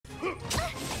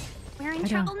You're in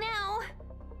trouble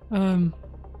now.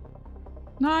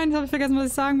 Nein, jetzt habe ich vergessen, was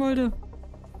ich sagen wollte.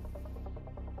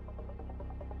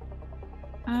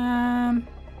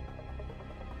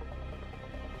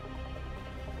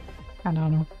 Keine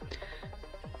Ahnung.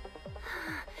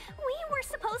 We were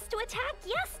supposed to attack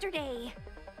yesterday.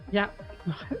 Ja.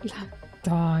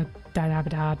 Da.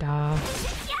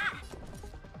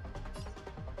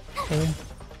 Okay.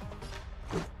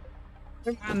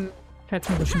 Irgendwann fällt es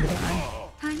mir bestimmt wieder ein.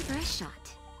 Time for a shot.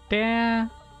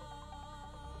 Der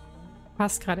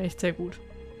passt gerade echt sehr gut.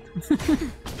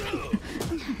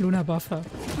 Luna Buffer.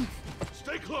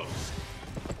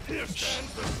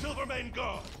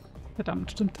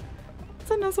 Verdammt, stimmt.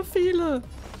 Sind da so viele?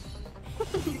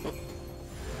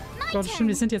 Gott, stimmt,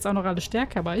 die sind jetzt auch noch alle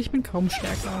stärker, aber ich bin kaum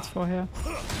stärker als vorher.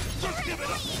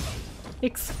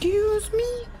 Excuse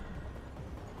me?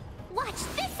 Watch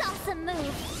this awesome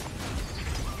move.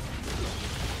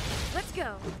 Let's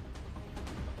go.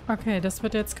 Okay, das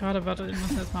wird jetzt gerade, warte, ich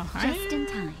muss jetzt mal rein. Just in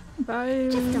time. Weil...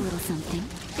 Just a little something.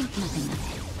 Think nothing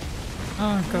of it.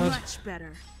 Oh Gott. Much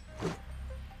better.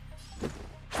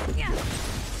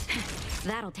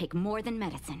 That'll take more than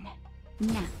medicine.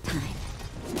 Nap time.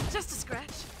 Just a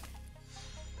scratch.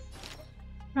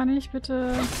 Kann ich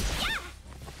bitte...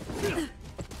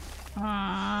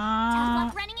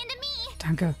 Ah.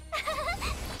 Danke.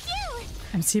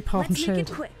 MC braucht ein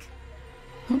Schild.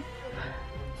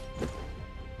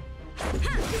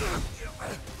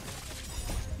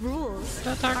 Rules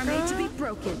are made to be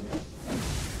broken.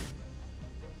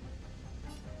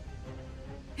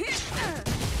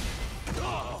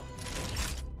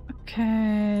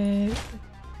 Okay.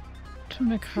 Tun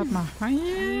wir gerade mal rein.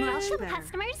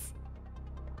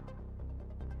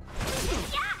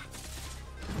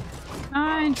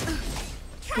 Nein.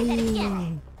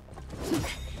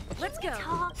 Let's go.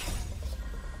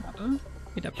 Warte.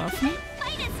 Wieder buffen.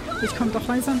 Ich komme doch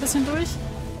langsam ein bisschen durch.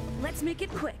 Let's make it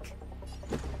quick.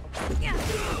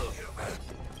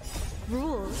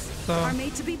 Rules So. are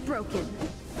made to be broken.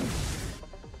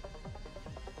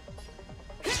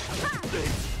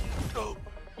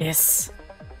 Yes.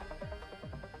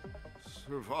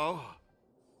 Serval?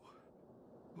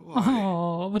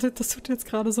 Oh, aber das tut jetzt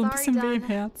gerade so ein bisschen weh im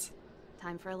Herz.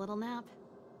 Time for a little nap.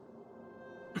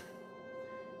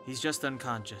 He's just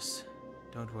unconscious.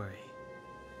 Don't worry.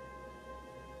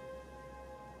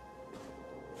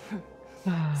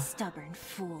 Stubborn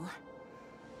fool.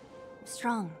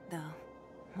 Strong, though.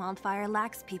 Wildfire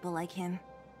lacks people like him.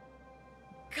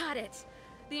 Got it.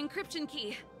 The encryption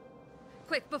key.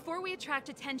 Quick, before we attract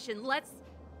attention, let's...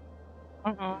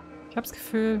 Oh oh. Ich hab's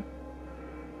Gefühl.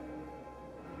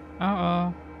 Oh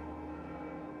oh.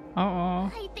 Oh oh.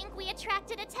 I think we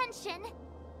attracted attention.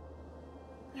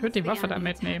 Ich würde die Waffe da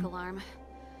mitnehmen. Alarm.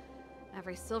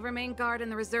 Every Silvermane guard in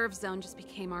the reserve zone just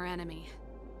became our enemy.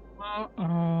 Oh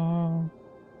oh.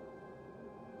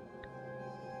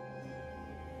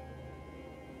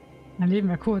 Mein Leben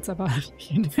war kurz, aber...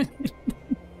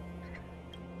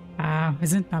 Ah, wir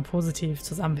sind mal positiv.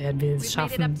 Zusammen werden wir es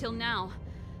schaffen.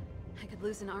 I could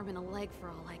lose an arm and a leg for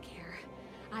all I care.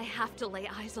 I have to lay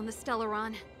eyes on the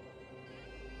Stellaron.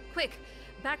 Quick,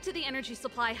 back to the energy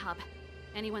supply hub.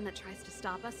 Anyone that tries to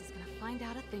stop us is gonna find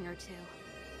out a thing or two.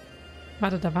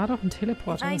 Warte, da war doch ein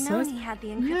Teleporter. I Was know ist he das? had the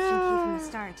encryption key from the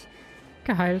start.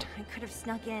 Geheilt. I could have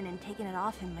snuck in and taken it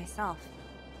off him myself.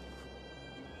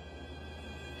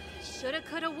 Shoulda,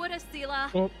 coulda, woulda, Sela.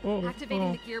 Oh,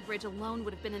 Activating the gear bridge alone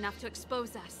would have been enough to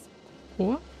expose us.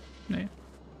 Oh? Nee.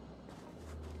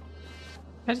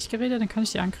 Fertig geredet, dann kann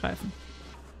ich die angreifen.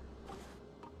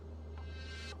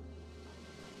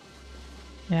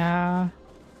 Ja.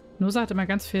 Nusa hat immer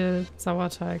ganz viel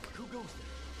Sauerteig.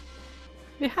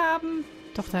 Wir haben...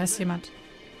 Doch, da ist jemand.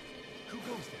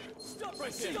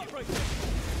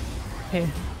 Okay.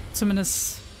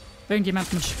 Zumindest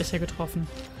irgendjemand mit Schwäche getroffen.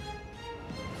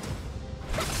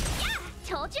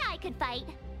 Told you I could fight.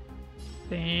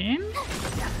 Den.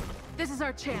 This is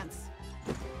our chance.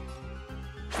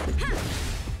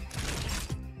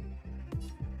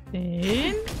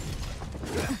 Den.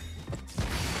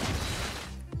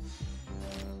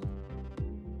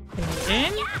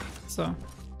 Den. So.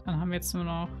 Dann haben wir jetzt nur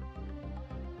noch...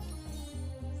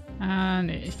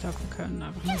 nee, ich glaube, wir können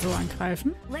einfach nur so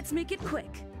angreifen. Let's make it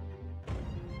quick.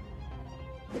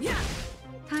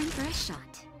 Time for a shot.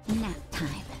 Nap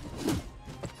time.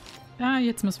 Ja,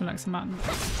 jetzt müssen wir langsam warten.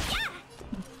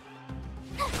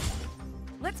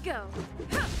 Let's go.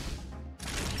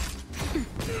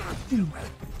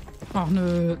 Ach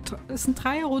nö, ist ein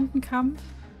 3-Runden-Kampf.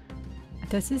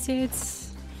 Das ist ja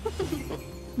jetzt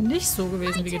nicht so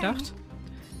gewesen wie gedacht.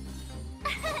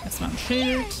 Erstmal ein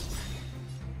Schild.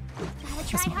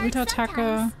 Das ist eine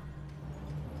Ultra-Attacke.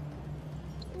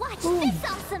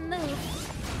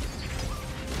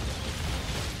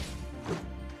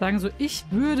 Sagen so, ich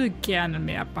würde gerne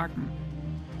mehr backen.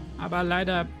 Aber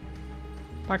leider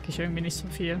backe ich irgendwie nicht so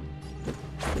viel.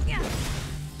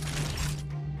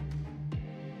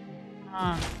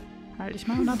 Ah, halte ich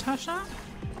mal in der Tasche.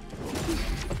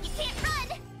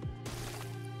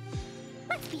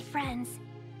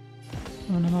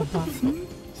 Und nochmal Waffen.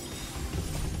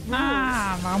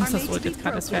 Ah, warum ist das Ult jetzt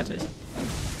gerade erst fertig?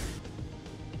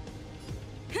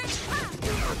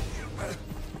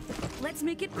 Let's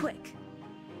make it quick.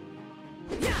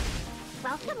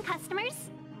 Welcome, customers.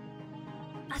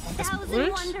 A Das ist ein thousand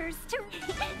Ult. wonders to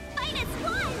fight as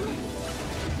one.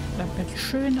 Damit wir einen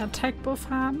schönen Attack-Buff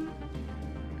haben.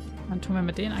 Dann tun wir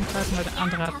mit denen angreifen, weil der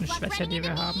andere hat eine Schwäche, die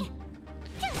wir haben.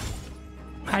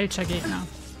 Falscher Gegner.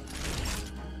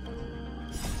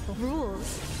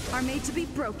 Rules are made to be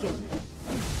broken.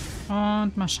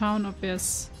 Und mal schauen, ob wir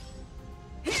es...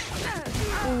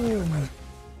 Oh.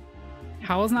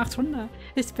 1800.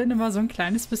 Ich bin immer so ein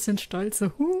kleines bisschen stolz.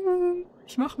 So,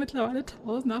 ich mache mittlerweile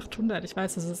 1800. Ich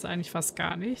weiß, das ist eigentlich fast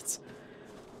gar nichts.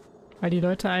 Weil die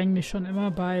Leute eigentlich schon immer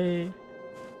bei,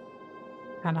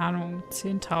 keine Ahnung,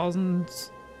 10.000.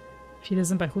 Viele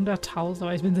sind bei 100.000,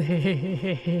 aber ich bin so,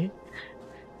 hehehehe.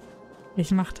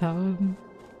 Ich mache 1000.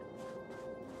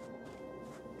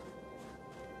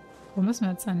 Wo müssen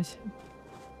wir jetzt eigentlich hin?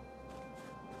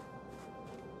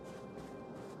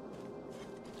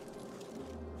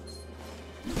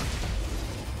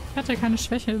 Ich hatte keine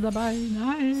Schwäche dabei.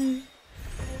 Nein.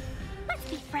 Let's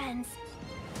be friends.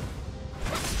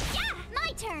 Yeah,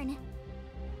 my turn.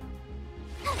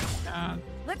 Ja,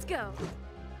 Let's go.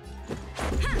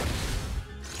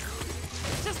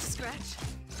 Just a scratch.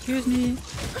 excuse me.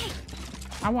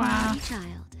 Aua. Naughty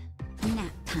child.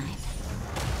 Nap time.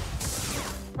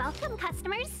 Welcome,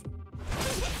 customers.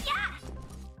 Yeah.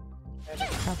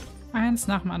 Eins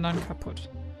nach dem anderen kaputt.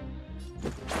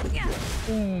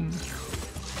 Boom.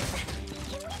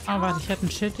 Oh, warte, ich hätte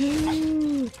ein Schild.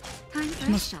 Time for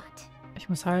a shot. Ich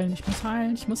muss heilen, ich muss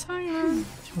heilen, ich muss heilen.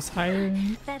 Ich muss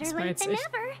heilen. Das Better war late jetzt than echt...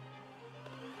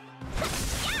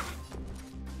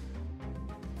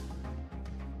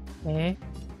 never. Hä?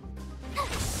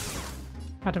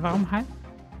 Warte, warum heilen?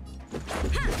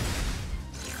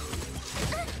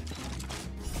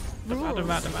 Warte.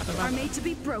 Are made to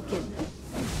be broken.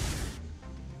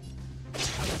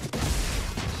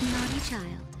 Naughty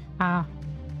child. Ah.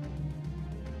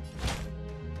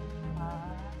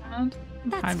 Und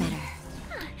That's heilen. better.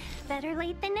 Better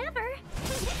late than never.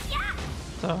 Yeah.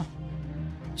 So.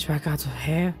 Ich war gerade so,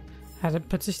 hä?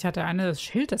 Plötzlich hat der eine das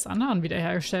Schild des anderen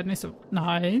wiederhergestellt und ich so,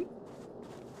 nein.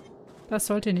 Das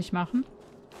sollt ihr nicht machen.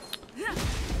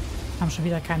 Haben schon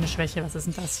wieder keine Schwäche. Was ist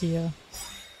denn das hier?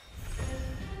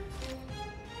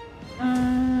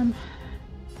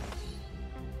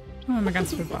 Tun wir mal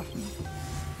ganz viel Waffen.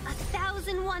 A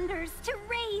thousand wonders to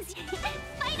raise.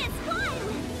 Fight as one.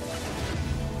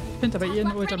 Ich finde aber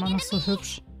ihren Ult immer noch so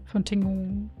hübsch. Von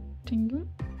Tingu. Tingu?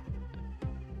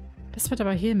 Das wird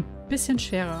aber hier ein bisschen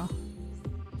schwerer.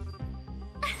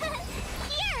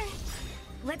 Here.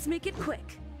 Let's make it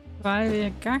quick. Weil wir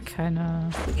gar keine...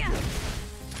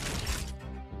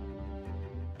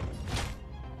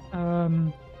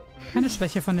 keine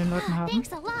Schwäche von den Leuten haben.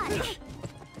 Thanks a lot.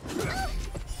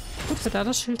 Gut, wir da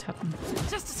das Schild hatten.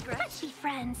 Just a scratch. Let's be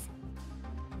friends.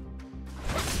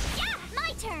 Yeah,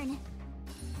 my turn.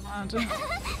 Warte. Phew.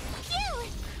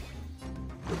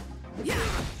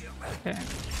 Okay.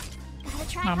 Gotta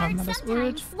try Machen wir hard mal das sometimes.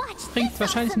 Ult. Watch Bringt this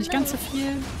wahrscheinlich awesome nicht ganz so move.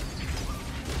 viel.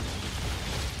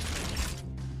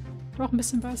 Doch ein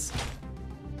bisschen was.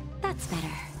 That's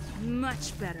better.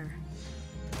 Much better.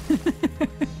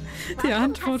 Die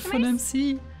Antwort von MC.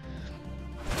 Yeah.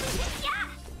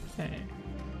 Okay.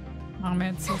 Machen wir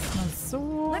jetzt erstmal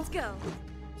so. Let's go.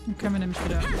 Dann können wir nämlich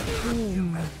wieder...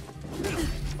 Boom.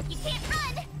 You can't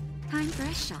run. Time for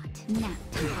a shot.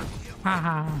 Nap time.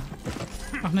 Haha.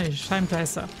 Ach nee,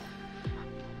 Scheibengleister.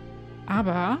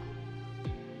 Aber...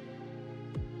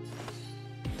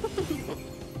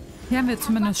 Hier haben wir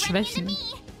zumindest Schwächen.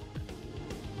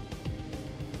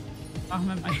 Machen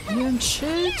wir mal hier ein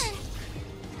Schild.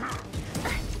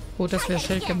 Gut, dass wir das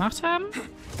Schild gemacht haben. Just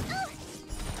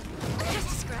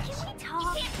a scratch.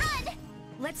 Talk. You can't run.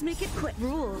 Let's make it quick.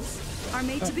 Rules are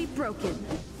made to be broken.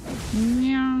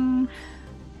 Ja.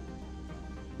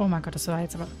 Oh mein Gott, das war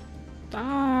jetzt aber...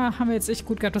 Da haben wir jetzt echt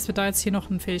gut gehabt, dass wir da jetzt hier noch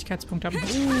einen Fähigkeitspunkt haben. Mein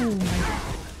Gott.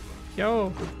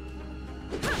 Yo.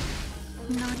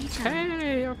 Naughty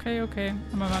child. Okay.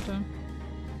 Aber warte.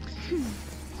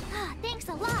 Ah, thanks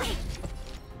a lot.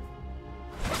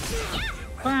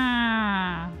 Ah.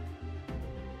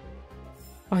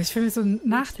 Oh, ich fühle mich so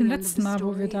nach dem letzten Mal,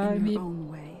 wo wir da irgendwie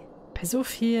bei so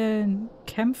vielen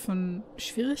Kämpfen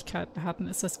Schwierigkeiten hatten,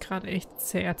 ist das gerade echt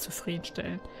sehr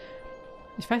zufriedenstellend.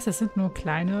 Ich weiß, das sind nur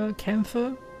kleine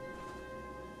Kämpfe,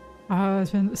 aber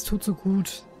es tut so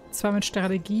gut. Zwar mit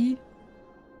Strategie,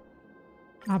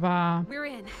 aber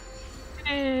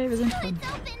hey, wir sind drin.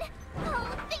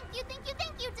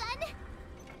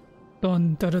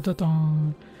 Dun, da, da, da, da.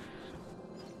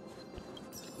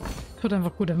 Tut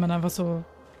einfach gut, wenn man einfach so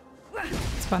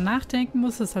zwar nachdenken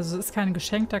muss, es ist kein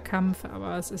geschenkter Kampf,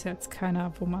 aber es ist jetzt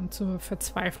keiner, wo man zur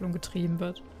Verzweiflung getrieben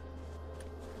wird.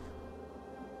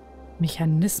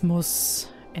 Mechanismus,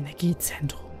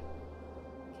 Energiezentrum.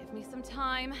 Give me some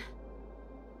time.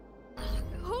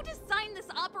 Who designed this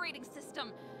operating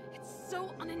system? It's so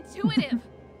unintuitive.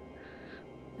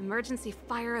 Emergency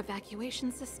fire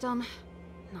evacuation system.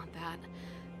 Not that.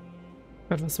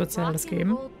 Gott, was wird's ja alles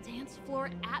geben? Dance floor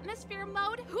atmosphere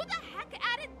mode? Who the heck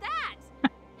added that?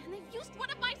 And they used one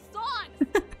of my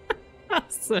songs.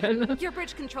 Was zur Hölle? Gear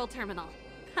bridge control terminal.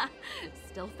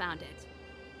 Still found it.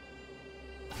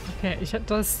 Okay, ich hätte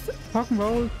das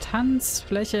Rock'n'Roll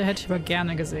Tanzfläche hätte ich aber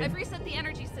gerne gesehen. I've reset the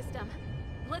energy system.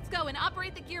 Let's go and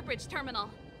operate the gear bridge terminal.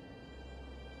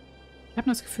 Ich habe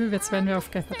das Gefühl, jetzt werden wir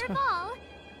auf Geld vertragen.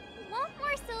 Won't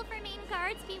more silver main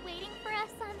guards be waiting for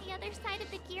us on the other side of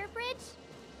the gear bridge?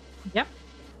 Ja.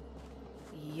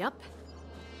 Yep.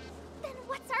 Then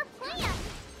what's our plan?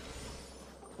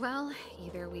 Well,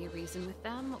 either we reason with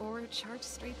them or charge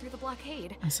straight through the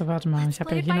blockade. Achso, warte mal, ich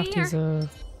habe ja hier noch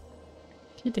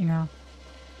die Dinger.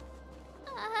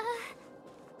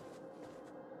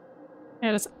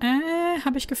 Ja, das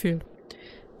habe ich gefühlt.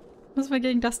 Müssen wir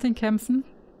gegen das Ding kämpfen?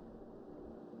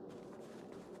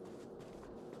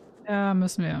 Ja,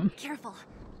 müssen wir. Careful.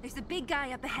 There's a big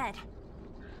guy up ahead.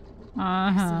 There's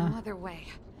Aha. no other way.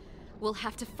 We'll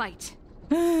have to fight.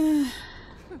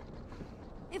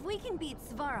 If we can beat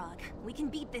Svarog, we can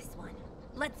beat this one.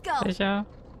 Let's go. Sicher.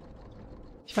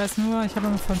 Ich weiß nur, ich habe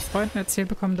immer von Freunden erzählt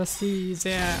bekommen, dass sie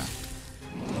sehr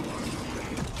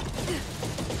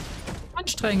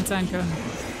anstrengend sein können.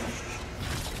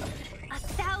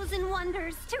 1,000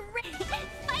 wonders to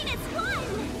fight as one.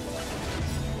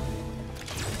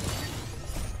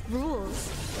 Rules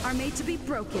are made to be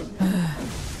broken.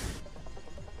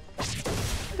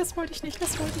 Das wollte ich nicht,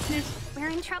 das wollte ich nicht. We're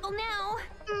in trouble now.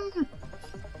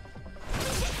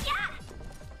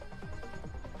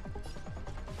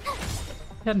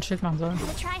 Ich hätte ein Schild machen sollen.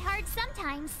 Gotta try hard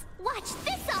sometimes. Watch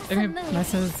this awesome Irgendwie, move.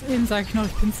 weißt du, eben sage ich noch,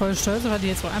 ich bin voll stolz, aber die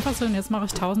jetzt wohl einfach so und jetzt mache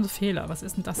ich tausende Fehler. Was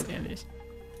ist denn das ehrlich?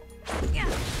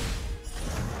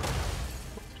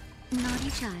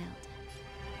 Naughty child.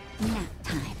 Nap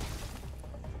time.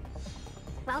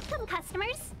 Welcome,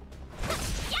 customers.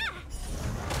 Yeah.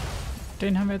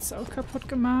 Den haben wir jetzt auch kaputt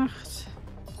gemacht.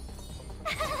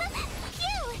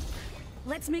 Phew.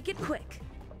 Let's make it quick.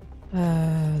 So.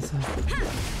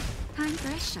 Time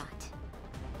for a shot.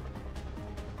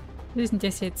 Wie ist denn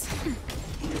das jetzt?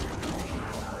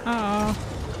 Oh.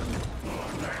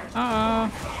 Oh.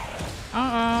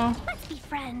 Oh. Let's be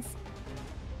friends.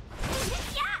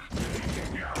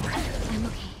 I'm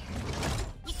okay.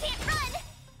 You can't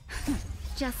run.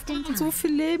 Just in time. So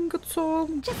viel Leben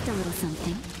gezogen. Just a little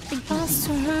something. Think Was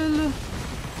zur nothing. Hölle?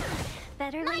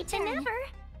 Better late than never.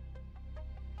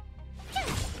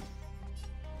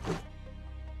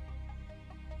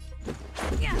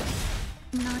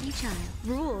 Naughty child.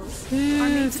 Rules are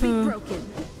made to be Hilfe.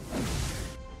 broken.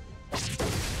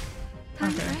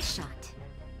 Time for Okay. a shot.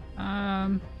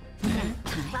 Nee. Nap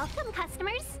time. Welcome,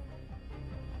 customers.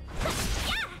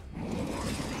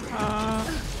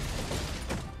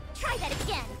 Try that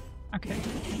again. Okay.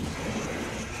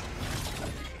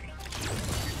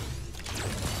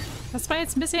 Das war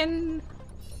jetzt ein bisschen...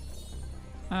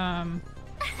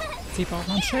 Sie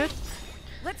brauchen ein Schild.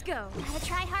 Let's go. Gotta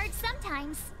try hard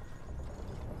sometimes.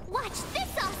 Watch this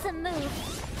awesome move.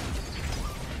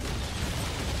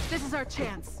 This is our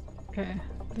chance. Okay.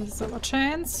 Das ist aber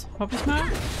Chance. Hoffe ich mal.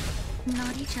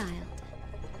 Naughty child.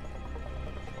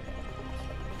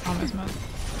 Machen wir es mal.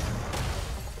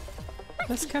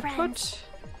 Das ist kaputt.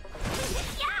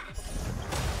 Yeah.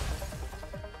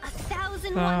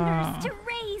 1,000 Ah. wonders to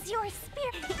raise your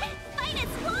spirit. Fight as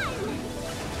one.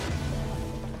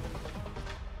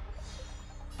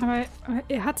 Aber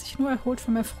er hat sich nur erholt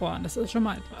vom Erfroren. Das ist schon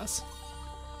mal etwas.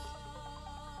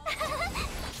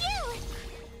 Phew.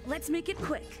 Let's make it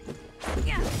quick.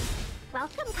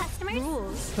 Welcome, customers.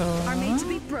 Rules So. are made to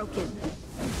be broken.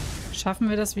 Schaffen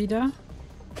wir das wieder?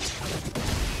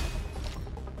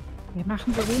 Wir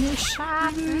machen so wenig Time for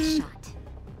a Schaden. shot.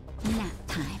 Nap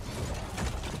time.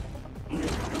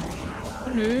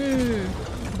 Nö.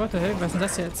 What the hell? Was ist denn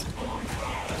das jetzt?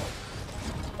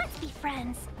 Let's be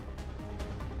friends.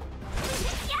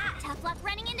 Yeah, tough luck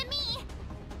running into me.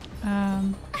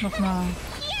 Nochmal.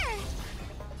 Here.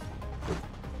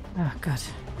 Ach Gott.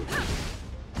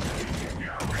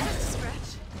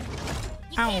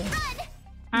 You Ow. can't run.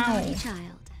 Au. Naughty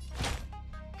child.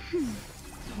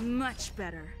 Much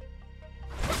better.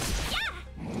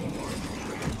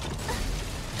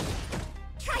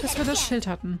 Try Dass that wir das again. Schild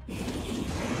hatten.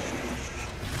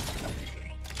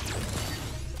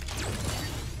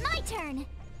 My turn.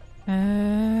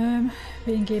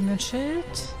 Wen geben wir ein Schild?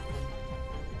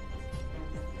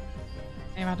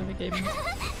 Nee, warte, wir geben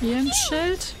ihr ein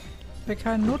Schild. Wir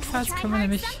können notfalls können wir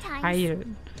nämlich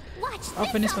heilen. Watch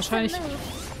Auch wenn ich es this wahrscheinlich awesome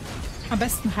move. am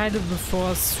besten heile,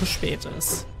 bevor es zu spät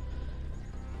ist.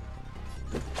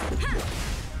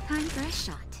 Time for a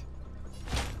shot.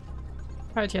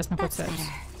 Halt hier erstmal kurz That's selbst.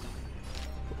 better.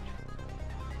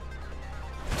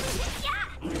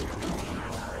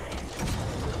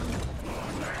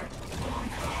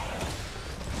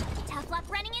 Tough luck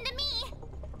running into me.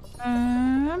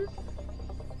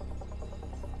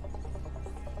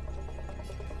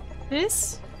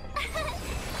 Ist?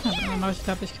 Dann mache ich,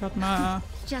 glaube ich, gerade mal.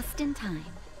 Just in time.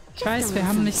 Ich weiß, wir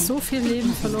haben nicht so viel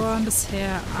Leben verloren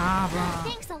bisher, aber.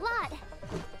 Thanks a lot.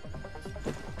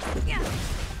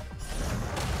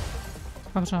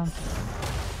 Komm schon.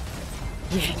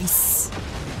 Yes!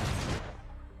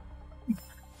 We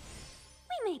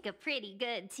make a pretty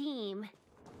good team.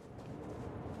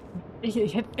 Ich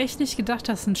hätte echt nicht gedacht,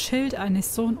 dass ein Schild eigentlich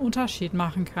so einen Unterschied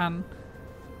machen kann.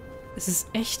 Es ist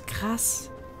echt krass.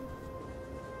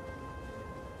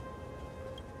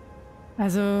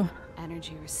 Also,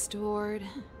 Energy restored.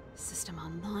 System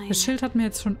online. das Schild hat mir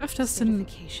jetzt schon öfters den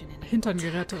Certification enabled. Hintern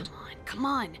gerettet. Come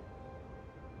on.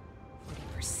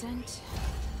 40%.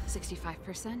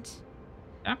 65%.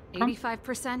 Ja, komm,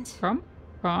 85%. komm,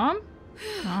 komm.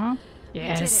 Ja. We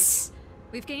did Yes. it.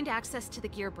 We've gained access to the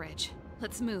gear bridge.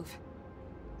 Let's move.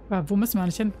 Aber wo müssen wir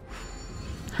nicht hin?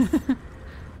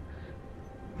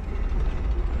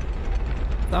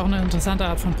 Ist auch eine interessante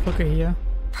Art von Brücke hier.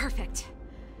 Perfect.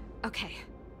 Okay.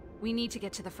 We need to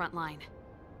get to the front line.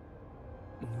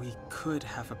 We could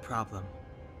have a problem.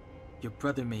 Your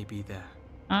brother may be there.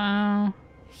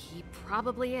 He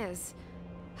probably is.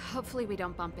 Hopefully we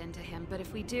don't bump into him, but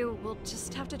if we do, we'll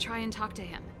just have to try and talk to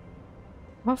him.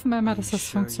 Hoffen wir mal, Are dass you das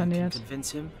sure you can funktioniert.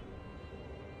 convince him?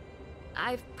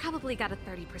 I've probably got a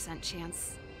 30%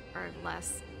 chance, or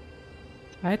less.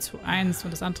 3:1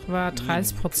 und das andere war Meaning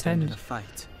it could end in 30%. a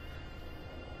fight.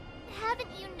 Haven't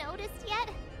you noticed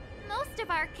yet? Most of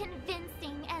our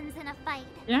convincing ends in a fight.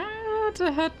 Ja,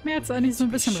 der hat mir jetzt eigentlich so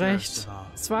ein bisschen recht.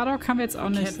 Swadok haben wir jetzt auch We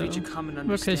nicht can't so reach a common wirklich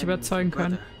understanding with überzeugen your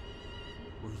können.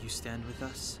 brother. Will you stand with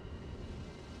us?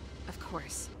 Of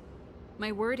course.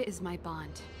 My word is my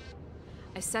bond.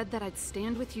 I said that I'd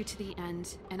stand with you to the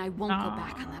end, and I won't go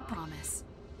back on that promise.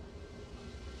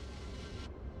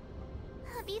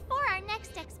 Before our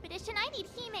next expedition, I need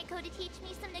Himeko to teach me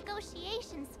some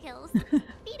negotiation skills.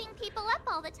 Beating people up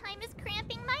all the time is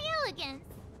cramping my elegance.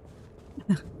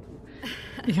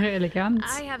 Ihre Eleganz.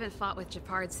 I haven't fought with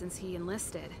Japard since he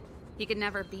enlisted. He could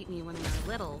never beat me when we were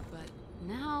little, but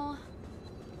now...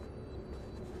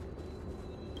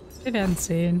 Wir werden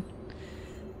sehen.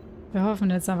 Wir hoffen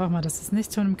jetzt einfach mal, dass es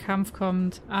nicht zu einem Kampf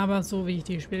kommt. Aber so wie ich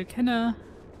die Spiele kenne...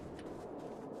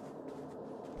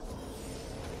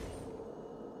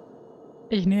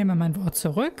 Ich nehme mein Wort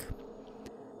zurück.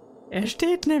 Er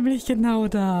steht nämlich genau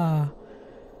da.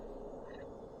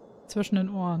 Zwischen den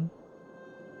Ohren.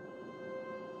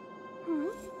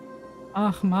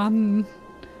 Ach Mann.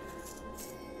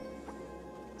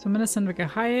 Zumindest sind wir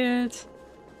geheilt.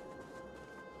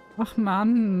 Ach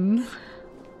Mann.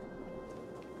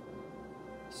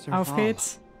 Auf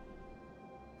geht's.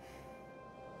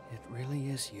 It really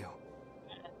is you.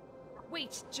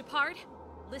 Wait, Japard,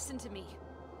 listen to me.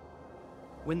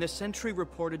 When the sentry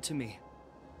reported to me,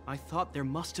 I thought there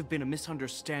must have been a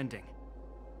misunderstanding.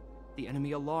 The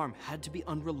enemy alarm had to be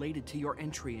unrelated to your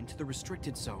entry into the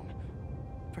restricted zone.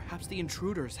 Perhaps the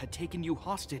intruders had taken you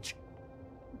hostage.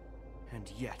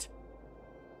 And yet...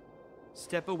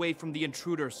 Step away from the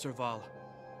intruders, Serval.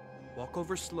 Walk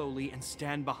over slowly and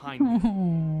stand behind me.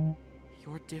 Oh.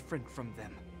 You're different from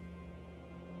them.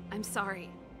 I'm sorry.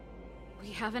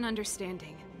 We have an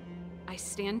understanding. I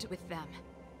stand with them.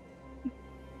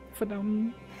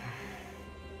 Verdammt.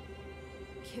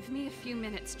 Give me a few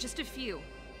minutes, just a few.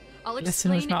 I'll Lass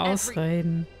ihn ruhig explain mal every...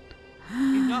 ausreden.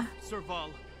 Enough, Serval.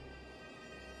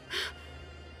 Have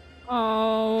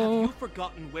Oh. you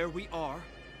forgotten where we are?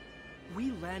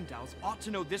 We Landaus ought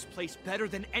to know this place better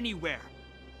than anywhere.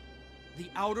 The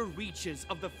outer reaches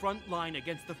of the front line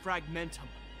against the Fragmentum.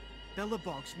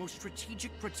 Belobog's most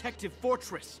strategic protective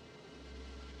fortress.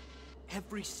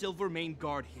 Every Silvermane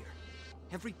guard here,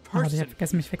 every Aber die person hat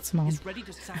vergessen, mich wegzumachen. is ready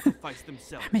to sacrifice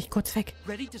themselves. Mich kurz weg.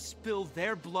 Ready to spill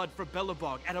their blood for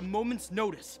Belobog at a moment's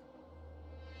notice.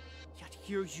 Yet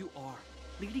here you are,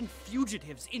 leading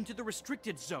fugitives into the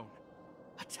restricted zone,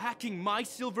 attacking my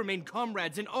Silvermane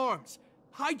comrades in arms,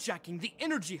 hijacking the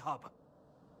energy hub.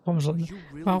 Warum Are schon? you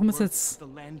really Warum ist worth jetzt... the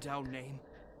Landau name?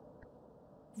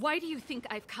 Why do you think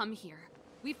I've come here?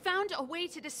 We found a way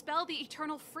to dispel the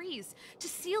eternal freeze, to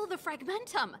seal the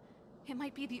Fragmentum. It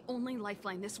might be the only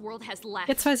lifeline this world has left.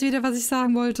 Jetzt weiß ich wieder, was ich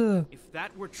sagen wollte. If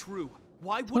that were true,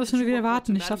 why Ich muss wouldn't nur you wieder report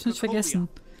to warten. Ich Madame darf's nicht Cocolia? vergessen.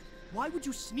 Why would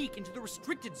you sneak into the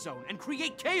restricted zone and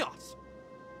create chaos?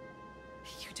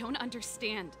 You don't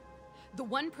understand. The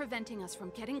one preventing us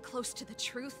from getting close to the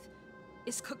truth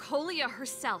is Cocolia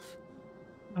herself.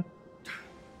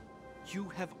 You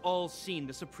have all seen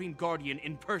the Supreme Guardian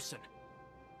in person.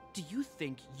 Do you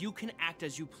think you can act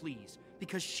as you please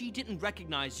because she didn't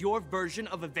recognize your version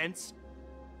of events?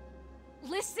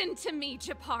 Listen to me,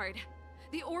 Gepard.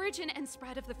 The origin and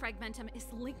spread of the Fragmentum is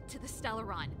linked to the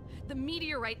Stellaron. The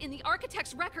meteorite in the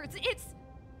Architect's records, it's...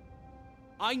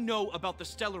 I know about the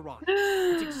Stellaron.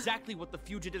 It's exactly what the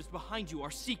fugitives behind you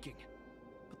are seeking.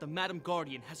 But the Madam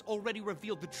Guardian has already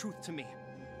revealed the truth to me.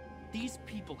 These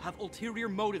people have ulterior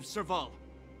motives, Serval.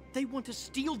 They want to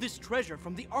steal this treasure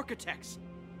from the Architects.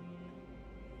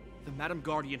 The Madam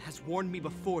Guardian has warned me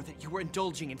before that you were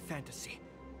indulging in fantasy,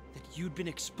 that you'd been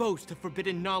exposed to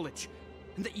forbidden knowledge,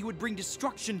 and that you would bring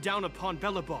destruction down upon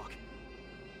Belobog.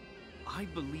 I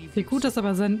believe Wie you, gut, dass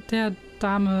aber der I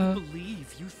Dame...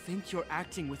 believe you think you're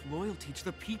acting with loyalty to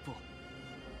the people.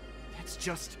 That's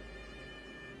just...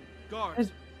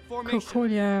 Guards, formation,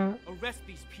 Cocolia... arrest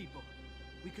these people.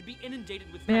 We could be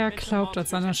inundated with Wer fragmental glaubt an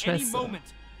seiner monsters at any Schwester? moment.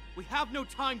 We have no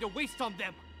time to waste on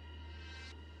them.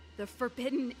 The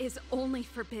forbidden is only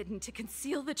forbidden to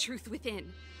conceal the truth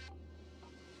within.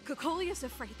 Cocolia's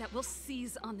afraid that we'll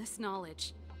seize on this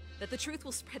knowledge, that the truth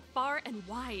will spread far and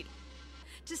wide.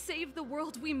 To save the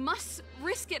world, we must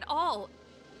risk it all.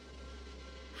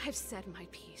 I've said my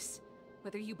piece.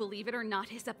 Whether you believe it or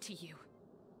not is up to you.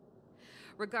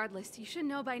 Regardless, you should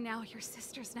know by now your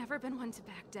sister's never been one to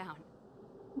back down.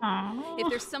 If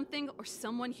there's something or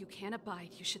someone you can't abide,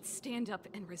 you should stand up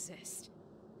and resist.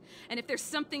 And if there's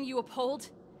something you uphold,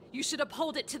 you should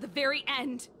uphold it to the very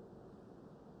end.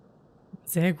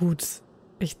 Sehr gut.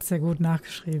 Echt sehr gut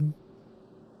nachgeschrieben.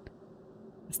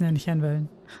 Das nenne ich Wellen.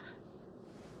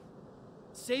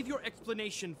 Save your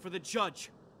explanation for the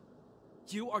judge.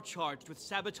 You are charged with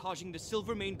sabotaging the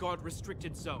Silvermane Guard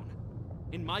restricted zone.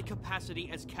 In my capacity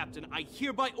as captain, I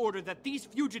hereby order that these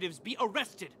fugitives be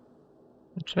arrested.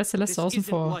 Die Schwester lässt This außen isn't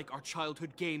vor. like our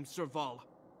childhood game, Serval.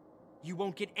 You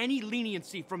won't get any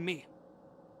leniency from me.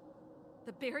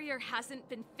 The barrier hasn't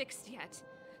been fixed yet.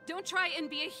 Don't try and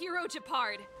be a hero,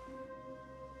 Gepard.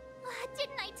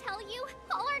 Didn't I tell you?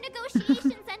 All our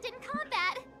negotiations end in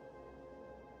combat.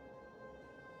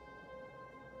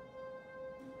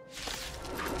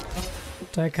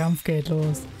 Der Kampf geht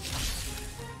los.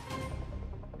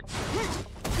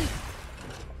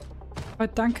 Aber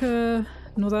danke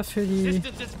nur dafür die...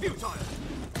 Distance is futile.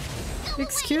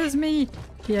 Excuse me!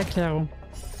 Die Erklärung.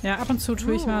 Ja, ab und zu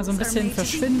tue ich mal so ein bisschen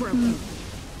verschwinden.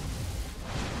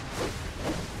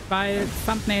 Weil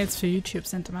Thumbnails für YouTube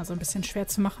sind immer so ein bisschen schwer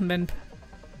zu machen, wenn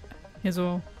hier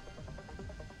so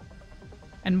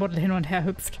ein Model hin und her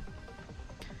hüpft.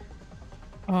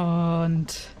 Und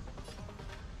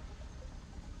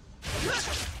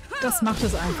das macht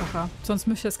es einfacher. Sonst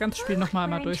müsste ich das ganze Spiel nochmal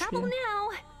einmal durchspielen.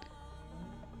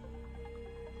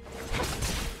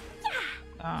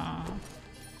 Ah.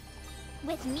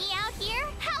 With me out here,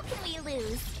 how can we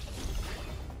lose?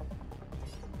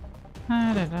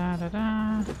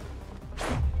 Da.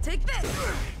 Take this!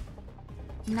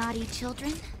 Naughty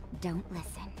children, don't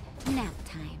listen. Nap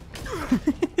time.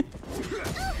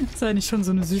 Das ist eigentlich schon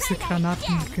so eine süße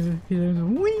Granaten. Wieder so,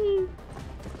 hui.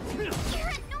 You're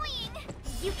annoying.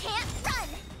 You can't run.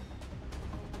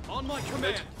 On my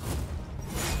command.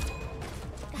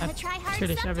 Gotta try hard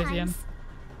Natürlich avisieren.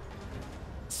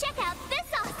 sometimes. Check out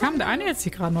this awesome. Kam der eine jetzt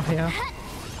hier gerade noch her?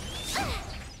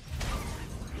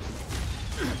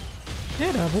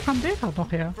 Ja, da, wo kam der gerade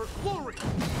noch her? For glory.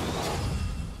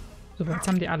 Super, jetzt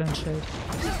haben die alle ein Schild.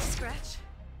 Scratch.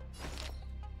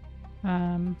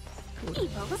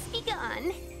 Evil's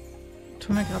begun.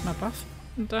 Tun wir gerade mal Buff.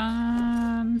 Und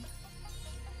dann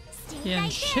Stay hier ein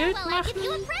right Schild there while I give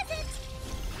you a machen. present.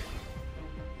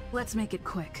 Let's make it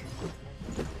quick.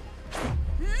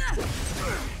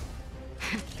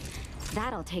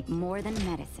 That'll take more than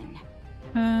medicine.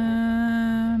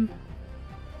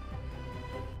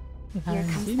 Wir Here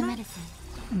heilen comes sie the mal. medicine.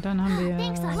 Und dann haben wir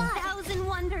Thanks a lot. Thousand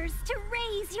wonders to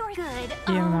raise your good.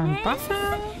 hier mal einen omens.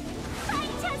 Buffer. I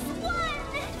just won!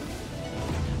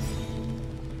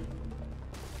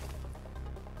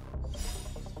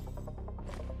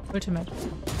 Ultimate.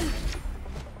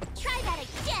 Try that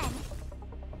again.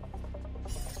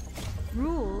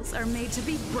 Rules are made to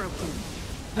be broken.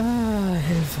 Ah,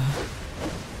 Hilfe.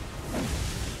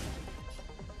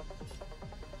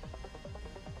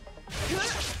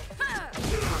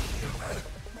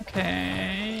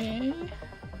 Okay.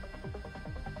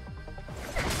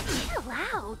 Chill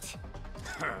out.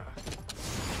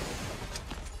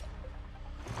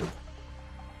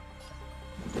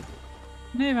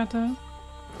 Nee, warte.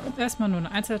 Erstmal nur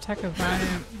eine Einzelattacke, weil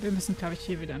wir müssen, glaube ich,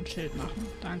 hier wieder ein Schild machen.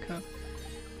 Danke.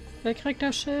 Wer kriegt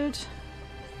das Schild?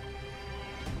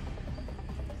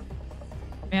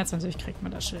 Jetzt natürlich kriegt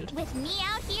man das Schild. With me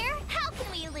out here, how can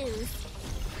we lose?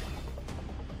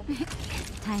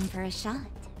 Time for a shot.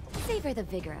 Savor the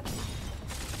vigor of life.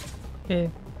 Okay,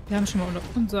 wir haben schon mal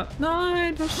unser...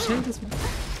 Nein, das Schild ist wieder...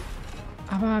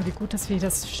 Aber wie gut, dass wir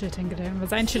das Schild hingelegt haben.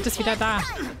 Sein Schild ist wieder da.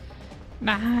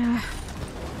 Na.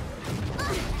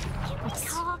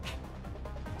 Talk.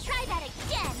 Try that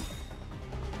again.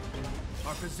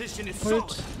 Our position is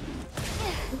Wollt. solid.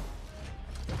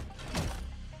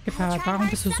 Gepard, warum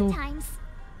bist du so... Sometimes.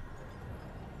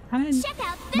 Nein, Check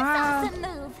out this Ma. awesome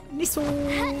move. nicht so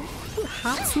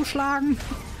hart zuschlagen.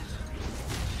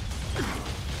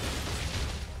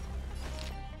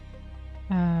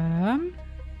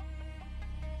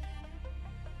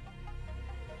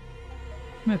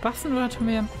 Tun wir buffen oder tun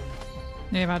wir...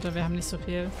 Nee, warte, wir haben nicht so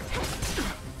viel.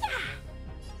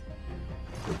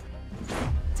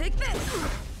 Take this.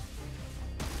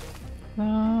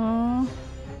 So.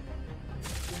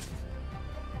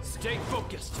 Stay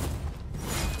focused.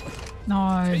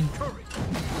 Nein. Courage.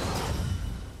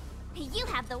 You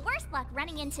have the worst luck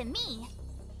running into me.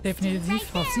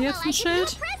 Definitiv braucht sie jetzt ein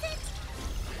Schild.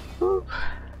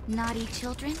 Naughty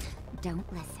children, don't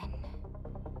listen.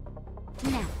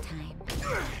 Nap time.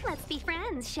 Let's be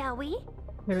friends, shall we?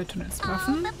 Ja, wir tun jetzt All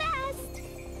Waffen. the best.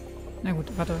 Na gut,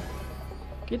 warte.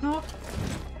 Geht noch?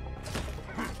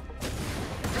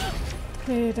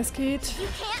 Okay, das geht. You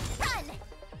can't run.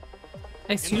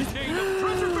 Excuse. In the name of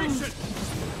preservation.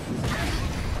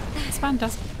 Was war denn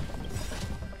das?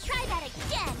 Try that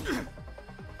again.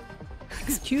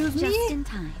 Excuse me? Just in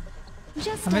time.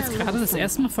 Just Haben wir a jetzt gerade little das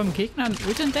erste Mal vom Gegner ein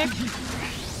Ult entdeckt? something.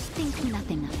 Think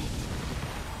nothing of it.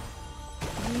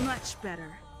 Much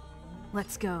better.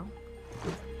 Let's go.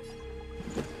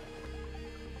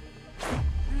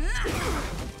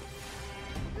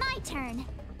 My turn.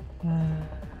 Äh,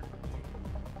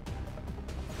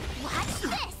 Watch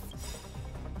this.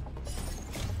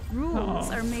 Rules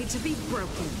Oh. are made to be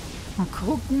broken. mal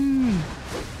gucken.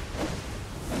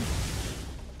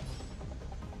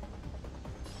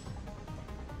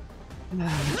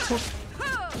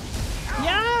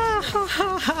 Ja!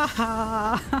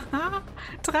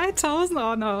 3000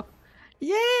 auch noch.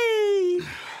 Yay!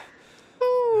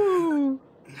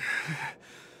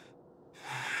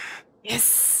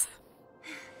 Yes!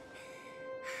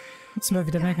 Jetzt mal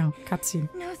wieder mega. Cutscene.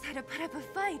 Knows how to put up a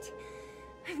fight.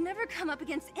 I've never come up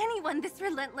against anyone this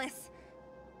relentless.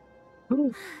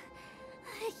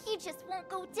 He just won't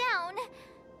go down.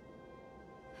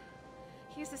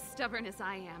 He's as stubborn as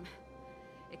I am.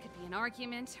 It could be an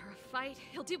argument or a fight.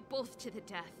 He'll do both to the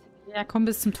death. Ja, komm,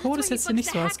 bis zum Tod That's ist why jetzt he hier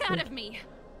nicht bugs so the aus heck out gut. of me.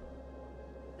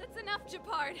 That's enough,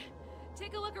 Japard.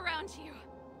 Take a look around you.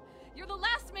 You're the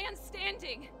last man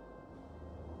standing.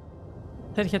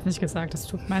 Das hätte ich jetzt nicht gesagt. Das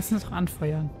tut meistens noch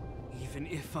anfeuern. Even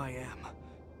if I am,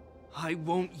 I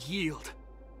won't yield.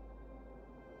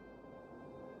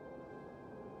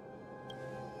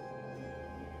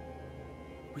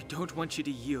 We don't want you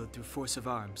to yield through force of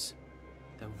arms.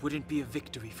 That wouldn't be a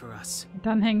victory for us.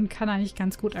 Dann hängen kann er nicht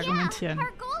ganz gut Yeah, argumentieren.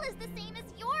 our goal is the same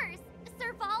as yours,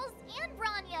 Serval's and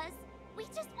Branya's. We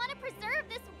just want to preserve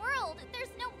this world.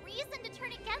 There's no reason to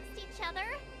turn against each other.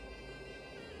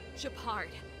 Japard,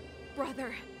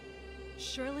 brother,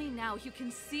 surely now you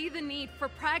can see the need for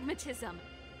pragmatism.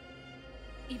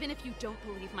 Even if you don't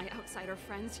believe my outsider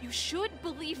friends, you should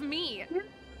believe me.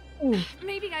 Oh,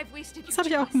 Maybe I've wasted das your habe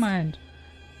ich auch trust. gemeint.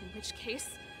 In which case,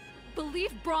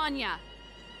 believe Branya.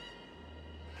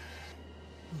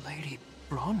 Lady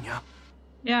Bronya?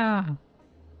 Ja.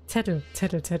 Zettel.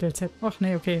 Ach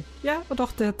nee, okay. Ja,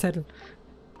 doch, der Zettel.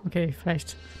 Okay,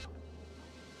 vielleicht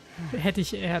hätte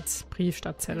ich eher als Brief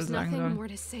statt Zettel There's sagen nothing sollen. more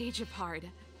to say, Japard.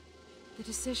 The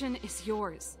decision is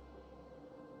yours.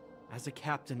 As a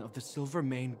captain of the Silver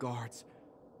Mane Guards,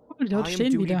 Oh, die I Leute am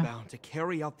stehen wieder. duty-bound to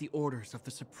carry out the orders of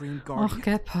the Supreme Och, Guardian.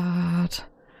 Gebhardt.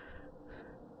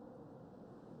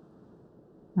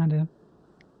 Warte.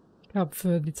 Ich glaube,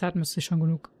 für die Zeit müsste ich schon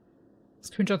genug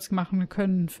Screenshots machen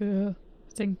können für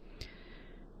das Ding.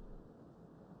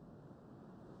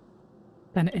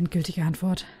 Deine endgültige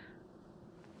Antwort.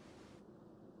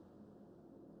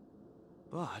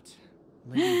 But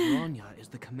Lady Bronya is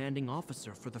the commanding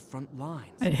officer for the front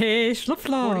lines. Hey, According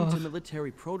Schlupfloch! to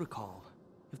military protocol,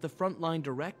 if the frontline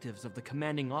directives of the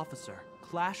commanding officer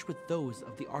clash with those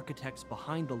of the architects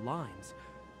behind the lines,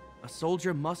 a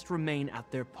soldier must remain at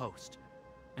their post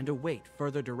and await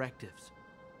further directives.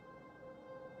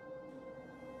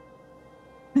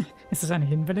 Ist das eine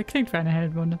Hirnwelle? Klingt wie eine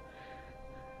Heldwunde.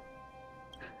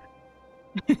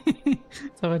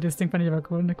 Sorry, das Ding fand ich aber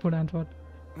cool. Eine coole Antwort.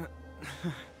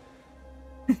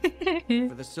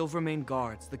 For the Silvermane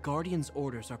Guards, the Guardian's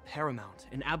orders are paramount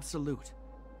and absolute.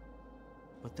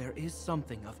 But there is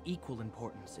something of equal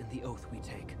importance in the oath we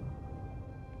take.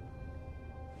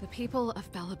 The people of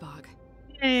Belobog.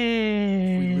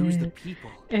 If we lose the people,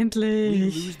 we Endlich!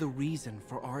 lose the reason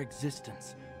for our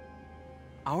existence.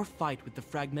 Our fight with the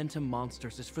Fragmentum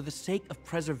monsters is for the sake of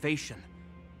preservation.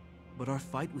 But our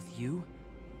fight with you,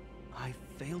 I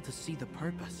fail to see the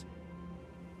purpose.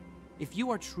 If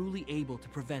you are truly able to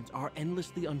prevent our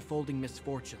endlessly unfolding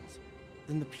misfortunes,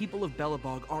 then the people of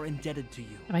Belobog are indebted to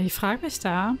you. Aber ich frage mich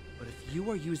da, But if you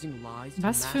are using lies to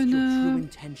Was mask für your eine- true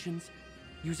intentions,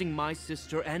 using my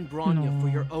sister and Bronya for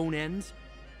your own ends,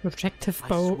 Objective I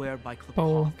Bow. swear by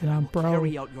Bow, Klepoth that I ja, will Bro.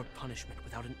 carry out your punishment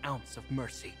without an ounce of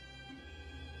mercy.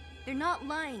 They're not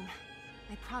lying.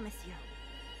 I promise you.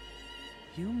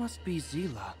 You must be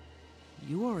Zila.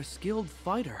 You are a skilled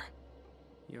fighter.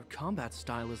 Your combat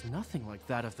style is nothing like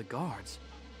that of the guards.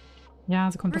 Ja,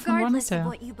 sie kommt doch von woanders Regardless of her.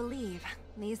 what you believe,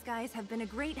 these guys have been a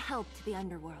great help to the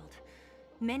underworld.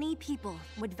 Many people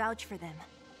would vouch for them.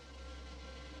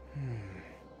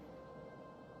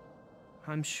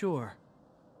 I'm sure.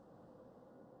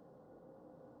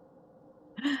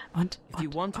 Und, If you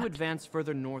want to advance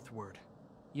further northward,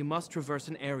 you must traverse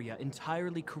an area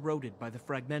entirely corroded by the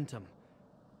Fragmentum.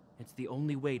 It's the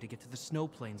only way to get to the snow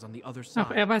plains on the other Ach,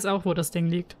 side. er weiß auch, wo das Ding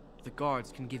liegt. The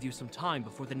guards can give you some time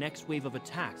before the next wave of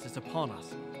attacks is upon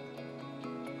us.